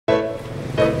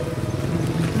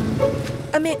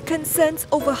Amid concerns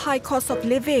over high cost of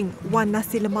living, one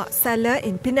nasi lemak seller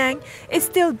in Penang is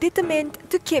still determined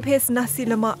to keep his nasi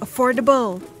lemak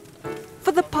affordable. For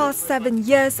the past 7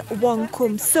 years, Wong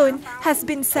Kum Soon has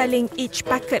been selling each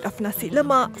packet of nasi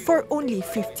lemak for only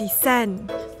 50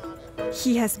 cents.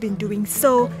 He has been doing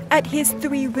so at his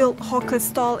three-wheeled hawker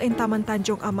stall in Taman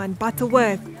Tanjung Aman,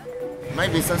 Butterworth. My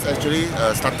business actually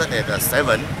started at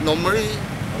 7. Normally,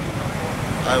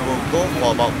 I will go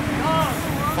for about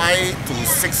 5 to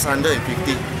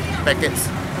 650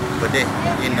 packets per day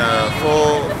in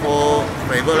four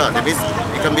flavor lah. That means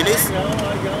ikan bilis,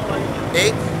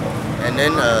 egg, and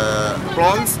then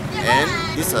prawns and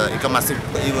this ikan masin.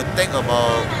 It will take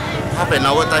about half an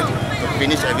hour time to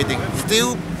finish everything.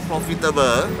 Still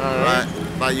profitable, right?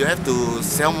 But you have to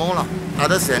sell more lah.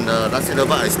 Other than nasi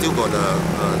lemak, I still got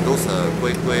those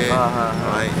kueh-kueh,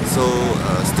 right? So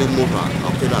still move lah.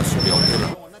 Okay lah, should be okay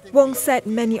lah. Wong said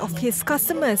many of his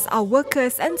customers are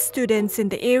workers and students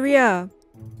in the area.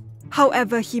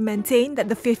 However, he maintained that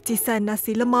the 50-cent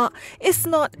nasi lemak is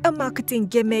not a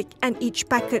marketing gimmick and each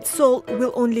packet sold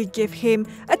will only give him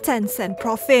a 10-cent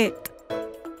profit.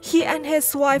 He and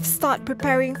his wife start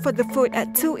preparing for the food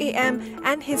at 2 a.m.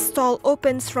 and his stall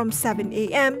opens from 7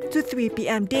 a.m. to 3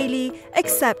 p.m. daily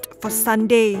except for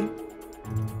Sunday.